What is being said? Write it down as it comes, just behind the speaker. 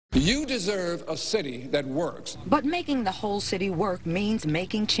You deserve a city that works. But making the whole city work means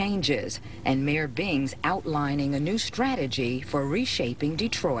making changes, and Mayor Bing's outlining a new strategy for reshaping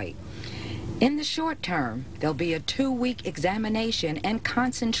Detroit. In the short term, there'll be a 2-week examination and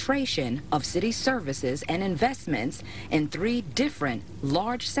concentration of city services and investments in 3 different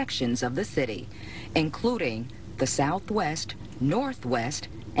large sections of the city, including the Southwest, Northwest,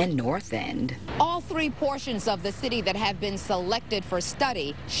 and North End. All 3 portions of the city that have been selected for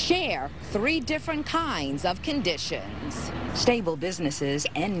study share 3 different kinds of conditions. Stable businesses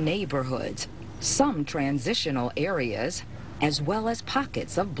and neighborhoods, some transitional areas, as well as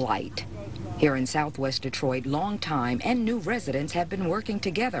pockets of blight. Here in Southwest Detroit, longtime and new residents have been working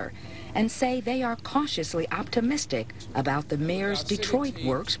together and say they are cautiously optimistic about the mayor's Detroit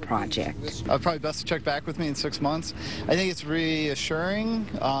Works project. Probably best to check back with me in 6 months. I think it's reassuring.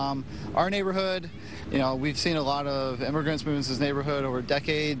 Our neighborhood, we've seen a lot of immigrants move into this neighborhood over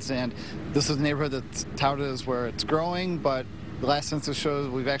decades, and this is a neighborhood that's touted as where it's growing, but the last census shows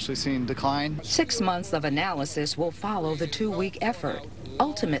we've actually seen decline. 6 months of analysis will follow the 2-week effort.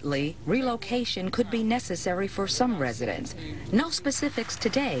 Ultimately, relocation could be necessary for some residents. No specifics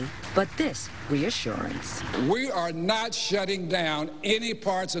today, but this reassurance. We are not shutting down any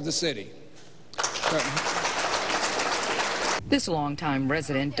parts of the city. This longtime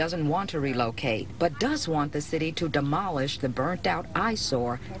resident doesn't want to relocate, but does want the city to demolish the burnt-out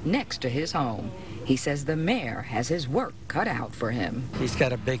eyesore next to his home. He says the mayor has his work cut out for him. He's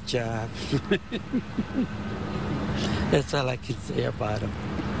got a big job. That's all I can say about him.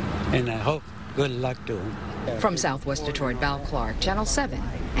 And I hope good luck to him. From Southwest Detroit, Val Clark, Channel 7,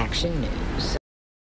 Action News.